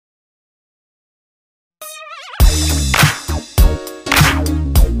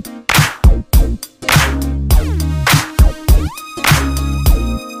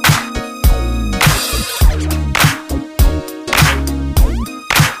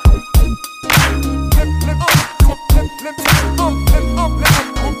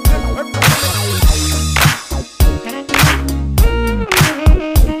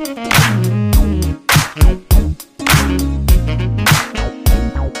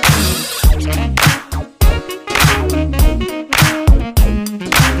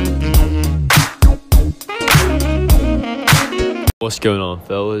What's going on,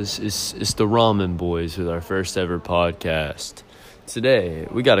 fellas? It's the Ramen Boys with our first ever podcast. Today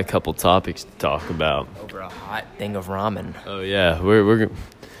we got a couple topics to talk about. Over a hot thing of ramen. Oh yeah, we're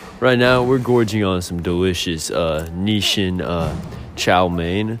right now we're gorging on some delicious Nissin chow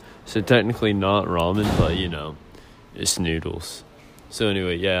mein. So technically not ramen, but it's noodles. So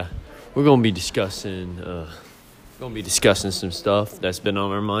anyway, yeah, we're gonna be discussing some stuff that's been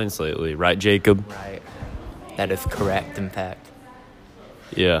on our minds lately, right, Jacob? Right. That is correct, in fact.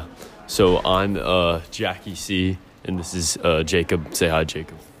 Yeah. So I'm Jackie C, and this is Jacob. Say hi,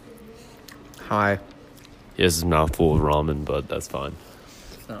 Jacob. Hi. He has his mouth full of ramen, but that's fine.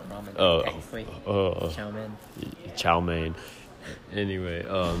 It's not ramen. Technically. Chow mein. Chow mein. Anyway,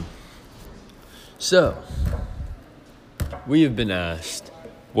 so we have been asked,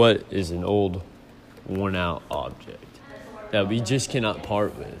 what is an old, worn-out object that we just cannot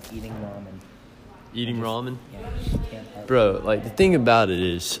part with? Eating ramen. Eating ramen? Yeah, can't help Bro, like, the thing about it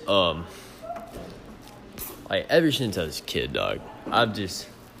is, like, ever since I was a kid, dog, I've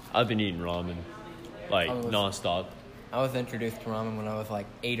been eating ramen, like, nonstop. I was introduced to ramen when I was like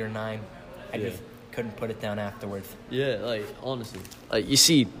 8 or 9. I just couldn't put it down afterwards. Yeah, like, honestly. Like, you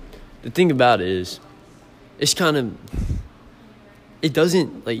see, the thing about it is, it's kind of, it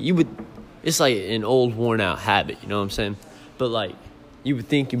doesn't, like, it's like an old, worn-out habit, you know what I'm saying? But, like, you would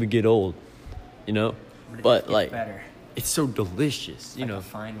think it would get old, you know? But like, better. It's so delicious, you Like know? a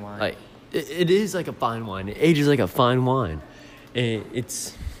fine wine. Like, it is like a fine wine. It ages like a fine wine. And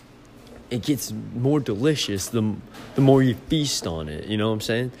it gets more delicious the more you feast on it, you know what I'm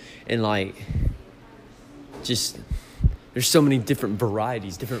saying? And like, just, there's so many different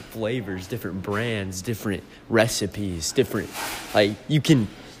varieties, different flavors, different brands, different recipes, like, you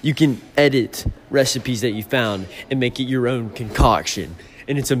can edit recipes that you found and make it your own concoction.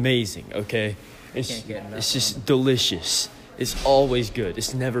 And it's amazing, okay? It's just delicious. It's always good.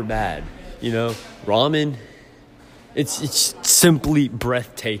 It's never bad. You know, ramen, it's simply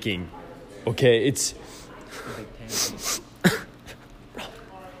breathtaking. Okay, it's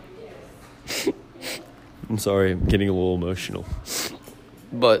I'm sorry, I'm getting a little emotional.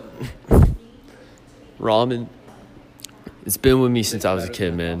 But ramen, it's been with me since I was a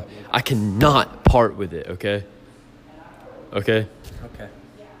kid, man. I cannot part with it, okay? Okay? Okay.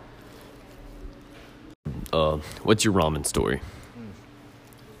 What's your ramen story?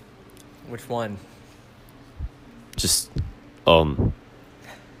 Which one? Just, I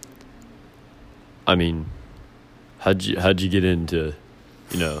mean, how'd you get into,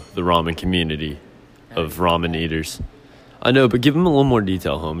 the ramen community of ramen eaters? I know, but give them a little more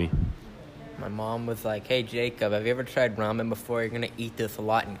detail, homie. My mom was like, "Hey, Jacob, have you ever tried ramen before? You're going to eat this a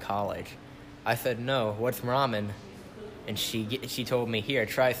lot in college." I said, "No, what's ramen?" And she told me, "Here,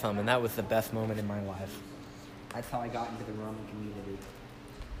 try some." And that was the best moment in my life. That's how I got into the ramen community.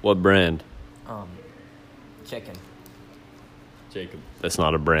 What brand? Chicken. Jacob. That's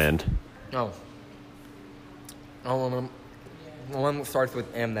not a brand. No. The one that starts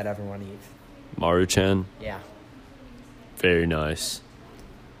with M that everyone eats. Maruchan? Yeah. Very nice.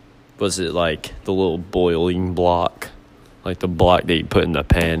 Was it like the little boiling block? Like the block that you put in the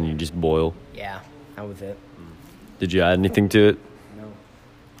pan and you just boil? Yeah, that was it. Did you add anything to it? No.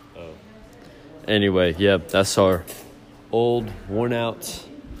 Oh. Anyway, yeah, that's our old, worn-out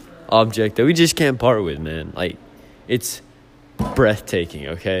object that we just can't part with, man. Like, it's breathtaking,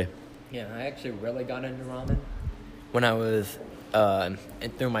 okay? Yeah, I actually really got into ramen when I was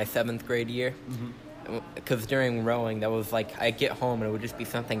through my 7th grade year. Because during rowing, that was like, I'd get home and it would just be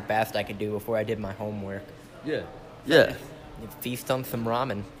something fast I could do before I did my homework. Yeah. Yeah. You'd feast on some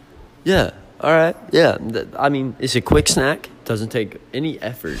ramen. Yeah. All right. Yeah. I mean, it's a quick snack. Doesn't take any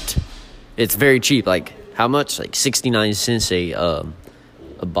effort. It's very cheap. Like, how much? Like 69 cents a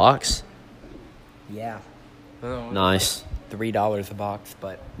box? Yeah. Nice. $3 a box,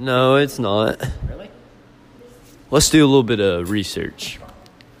 but... No, it's not. Really? Let's do a little bit of research.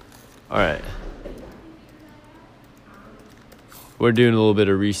 All right. We're doing a little bit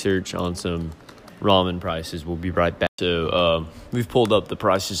of research on some ramen prices. We'll be right back. So, we've pulled up the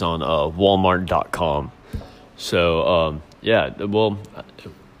prices on Walmart.com. So, yeah, well,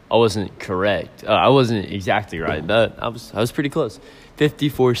 I wasn't correct. I wasn't exactly right, but I was pretty close.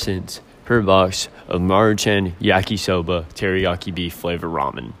 54 cents per box of Maruchan Yakisoba teriyaki beef flavor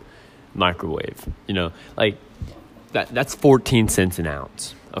ramen. Microwave. Like, that's 14 cents an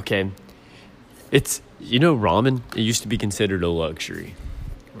ounce, okay? It's, ramen, it used to be considered a luxury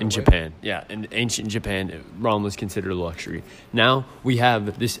in Japan. Yeah, in ancient Japan, ramen was considered a luxury. Now we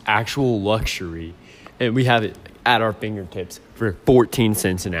have this actual luxury, and we have it at our fingertips for 14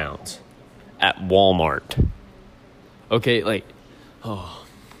 cents an ounce at Walmart. Okay, like, Oh,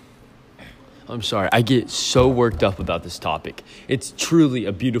 I'm sorry. I get so worked up about this topic. It's truly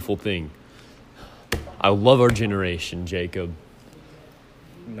a beautiful thing. I love our generation, Jacob.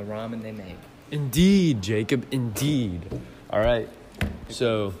 And the ramen they make. Indeed, Jacob, indeed. All right.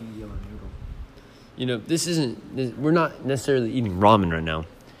 So, we're not necessarily eating ramen right now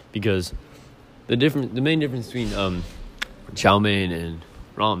because the main difference between chow mein and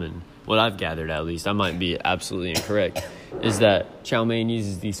ramen, what I've gathered at least, I might be absolutely incorrect, is that chow mein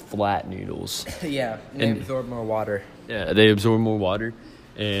uses these flat noodles. Yeah, they absorb more water. Yeah, they absorb more water,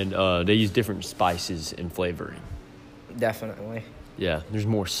 and they use different spices and flavoring. Definitely. Yeah, there's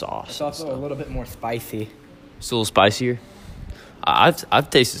more sauce. It's also a little bit more spicy. It's a little spicier. I've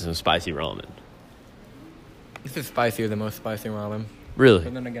tasted some spicy ramen. This is spicier than most spicy ramen. Really?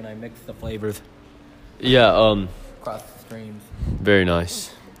 But then again, I mix the flavors Yeah. across the streams. Very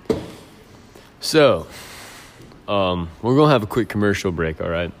nice. So, we're gonna have a quick commercial break. All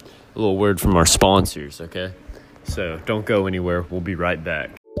right. A little word from our sponsors. Okay. So don't go anywhere. We'll be right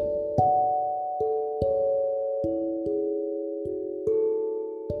back.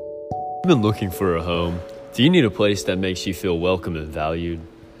 You've been looking for a home. Do you need a place that makes you feel welcome and valued?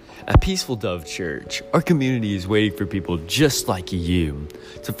 At Peaceful Dove Church, our community is waiting for people just like you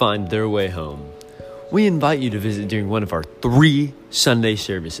to find their way home. We invite you to visit during one of our 3 Sunday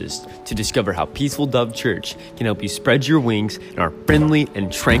services to discover how Peaceful Dove Church can help you spread your wings in our friendly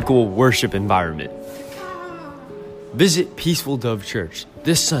and tranquil worship environment. Visit Peaceful Dove Church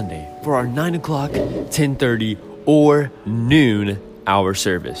this Sunday for our 9 o'clock, 10:30, or noon hour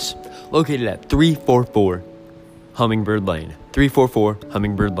service, located at 344 Hummingbird Lane. 344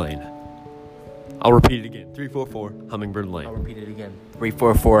 Hummingbird Lane. I'll repeat it again. 344 Hummingbird Lane. I'll repeat it again.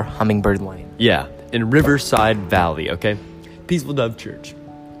 344 Hummingbird Lane. Yeah, in Riverside Valley, okay? Peaceful Dove Church.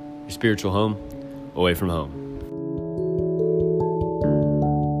 Your spiritual home, away from home.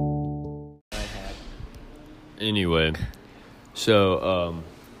 Anyway, so,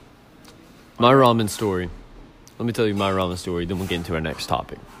 my ramen story. Let me tell you my ramen story, then we'll get into our next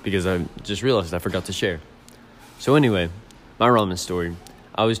topic. Because I just realized I forgot to share. So anyway, my ramen story.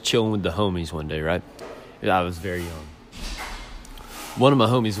 I was chilling with the homies one day, right? I was very young. One of my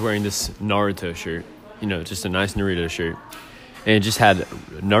homies wearing this Naruto shirt. Just a nice Naruto shirt. And it just had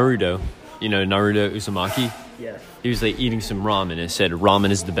Naruto. Naruto Uzumaki. Yeah. He was like eating some ramen. It said,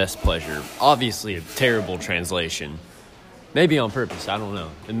 "Ramen is the best pleasure." Obviously a terrible translation. Maybe on purpose, I don't know.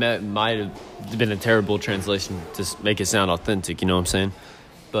 It might have been a terrible translation to make it sound authentic, you know what I'm saying?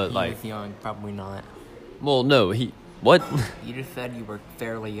 But He was young, probably not. Well, no, what? You just said you were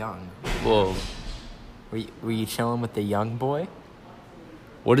fairly young. Whoa. Were you chilling with the young boy?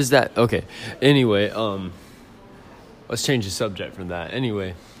 What is that? Okay. Anyway, let's change the subject from that.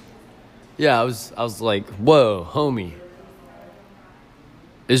 Anyway, yeah, I was like, "Whoa, homie,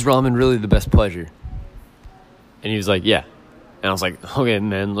 is ramen really the best pleasure?" And he was like, "Yeah." And I was like, "Okay,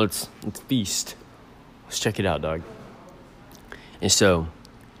 man, let's feast. Let's check it out, dog." And so,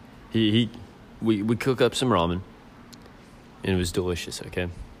 we cook up some ramen, and it was delicious. Okay,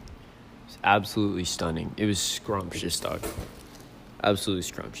 it's absolutely stunning. It was scrumptious, dog. Absolutely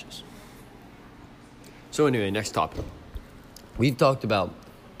scrumptious. So anyway, next topic. We've talked about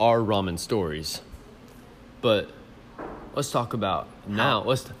our ramen stories, but let's talk about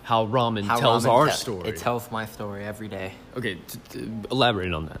how ramen tells our story. It tells my story every day. Okay,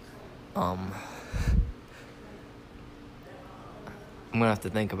 elaborate on that. I'm gonna have to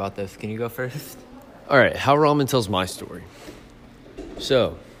think about this. Can you go first? All right, how ramen tells my story.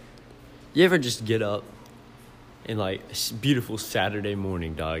 So, you ever just get up in like a beautiful Saturday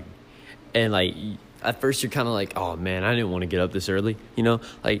morning, dog, and like at first you're kind of like, "Oh man, I didn't want to get up this early,"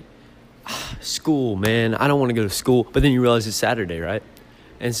 school, man, I don't want to go to school. But then you realize it's Saturday, right?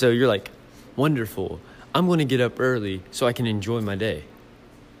 And so you're like, "Wonderful, I'm going to get up early so I can enjoy my day."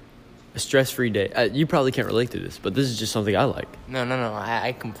 A stress-free day. You probably can't relate to this, but this is just something I like. No.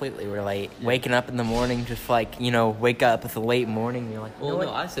 I completely relate. Yeah. Waking up in the morning, just like, wake up. It's a late morning. You're like, well,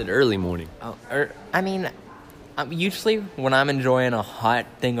 no, I said early morning. Usually when I'm enjoying a hot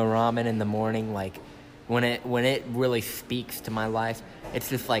thing of ramen in the morning, like when it really speaks to my life, it's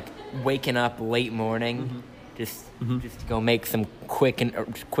just like waking up late morning, just to go make some quick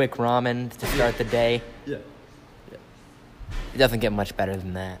ramen to start the day. Yeah. It doesn't get much better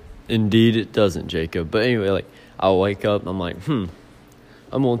than that. Indeed, it doesn't, Jacob. But anyway, like I'll wake up and I'm like, I'm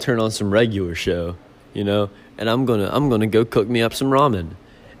gonna turn on some regular show, and I'm gonna go cook me up some ramen.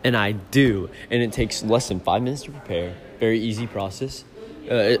 And I do, and it takes less than 5 minutes to prepare. Very easy process.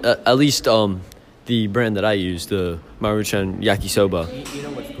 At least the brand that I use, the Maruchan Yakisoba. You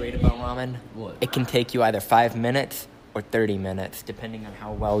know what's great about ramen? What? It can take you either 5 minutes or 30 minutes, depending on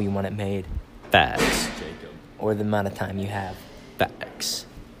how well you want it made Facts, Jacob. or the amount of time you have. Facts.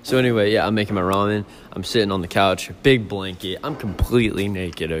 So anyway, yeah, I'm making my ramen. I'm sitting on the couch, big blanket. I'm completely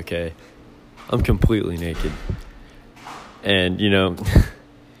naked, okay? I'm completely naked. And, you know,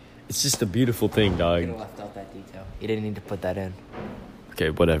 it's just a beautiful thing, You dog. could have left out that detail. You didn't need to put that in.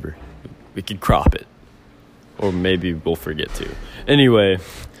 Okay, whatever. We could crop it. Or maybe we'll forget to. Anyway,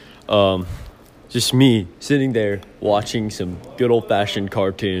 just me sitting there watching some good old-fashioned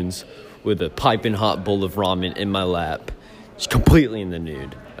cartoons with a piping hot bowl of ramen in my lap. Just completely in the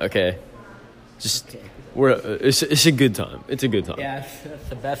nude, okay? Just, it's a good time. It's a good time. Yeah, that's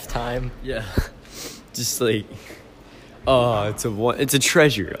the best time. Yeah. Just like, it's a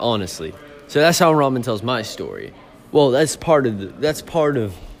treasure, honestly. So that's how ramen tells my story. Well, that's part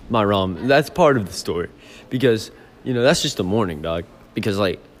of my ramen. That's part of the story, because you know that's just the morning, dog. Because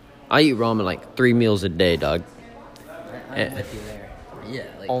like, I eat ramen like 3 meals a day, dog. I'm with you there. Yeah,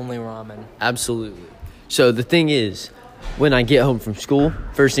 like Only ramen. absolutely. So the thing is, when I get home from school,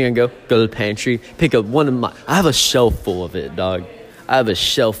 first thing I go to the pantry, pick up I have a shelf full of it, dog. I have a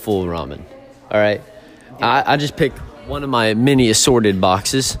shelf full of ramen. All right. I just pick one of my mini assorted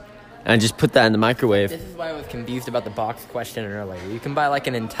boxes, and I just put that in the microwave. This is why I was confused about the box question earlier. You can buy like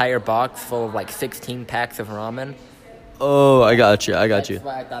an entire box full of like 16 packs of ramen. Oh, I got you. That's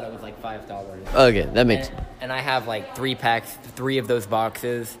why I thought it was like $5. Okay, that makes And I have like 3 of those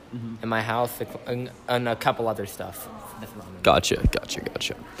boxes in my house, and a couple other stuff. That's ramen.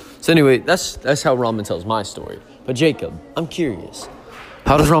 Gotcha. So anyway, that's how ramen tells my story. But Jacob, I'm curious.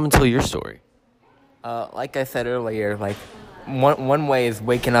 How does ramen tell your story? Like I said earlier, like one way is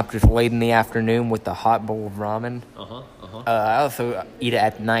waking up just late in the afternoon with a hot bowl of ramen. I also eat it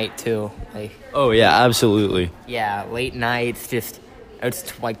at night too. Like, Oh yeah, absolutely. yeah, late nights, it's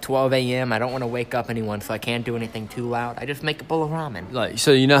like 12 a.m. I don't want to wake up anyone, so I can't do anything too loud. I just make a bowl of ramen. Like,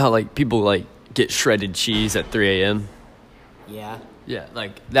 so you know how like people like get shredded cheese at 3 a.m. Yeah. Yeah,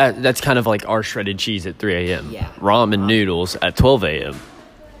 like that's kind of like our shredded cheese at 3 a.m. Yeah. Ramen noodles at 12 a.m.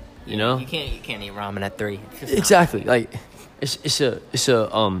 You know? You can't eat ramen at 3. It's just Exactly. Like it's an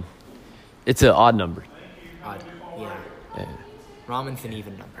odd number. odd. Yeah. Yeah. Ramen's an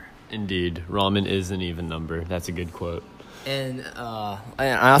even number. Indeed, ramen is an even number. That's a good quote. And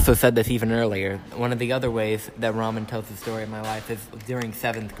I also said this even earlier. One of the other ways that ramen tells the story of my life is during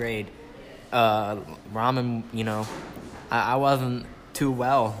 7th grade. Ramen, you know, I wasn't too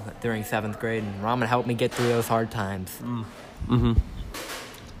well during 7th grade, and ramen helped me get through those hard times.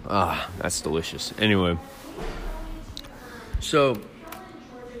 That's delicious. Anyway, so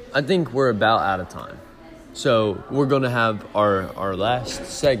I think we're about out of time. So we're going to have our last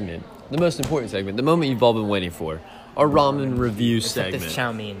segment, the most important segment, the moment you've all been waiting for, our ramen review Except segment. this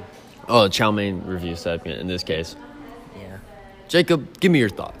chow mein. Oh, chow mein review segment in this case. Yeah. Jacob, give me your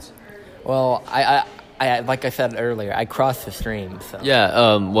thoughts. Well, I like I said earlier, I crossed the stream. So.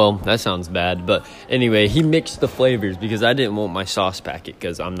 Yeah, well, that sounds bad. But anyway, he mixed the flavors because I didn't want my sauce packet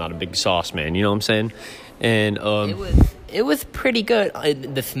because I'm not a big sauce man. You know what I'm saying? And It was pretty good.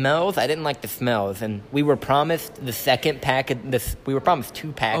 The smells, I didn't like the smells, and we were promised the second packet. We were promised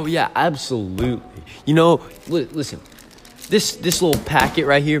 2 packs. oh yeah, absolutely. You know, listen, this little packet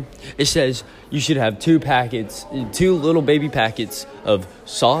right here, it says you should have 2 little baby packets of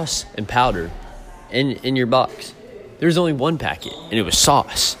sauce and powder in your box. There's only 1 packet, and it was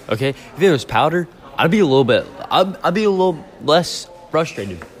sauce. Okay, if it was powder, I'd be a little less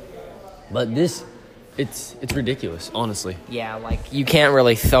frustrated. But this. It's ridiculous, honestly. Yeah, like you can't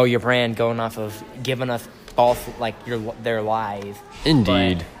really sell your brand going off of giving us false, like their lies.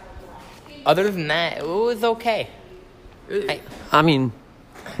 Indeed. But other than that, it was okay. I mean,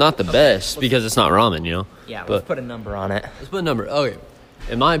 not the best because it's not ramen, you know. Yeah, but let's put a number on it. let's put a number. Okay,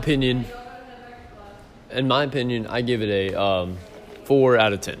 in my opinion, I give it a 4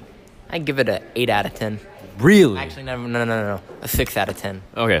 out of 10. I give it a 8 out of 10. Really? Actually, no, a 6 out of 10.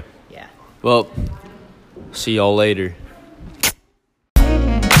 Okay. Yeah. Well, see y'all later.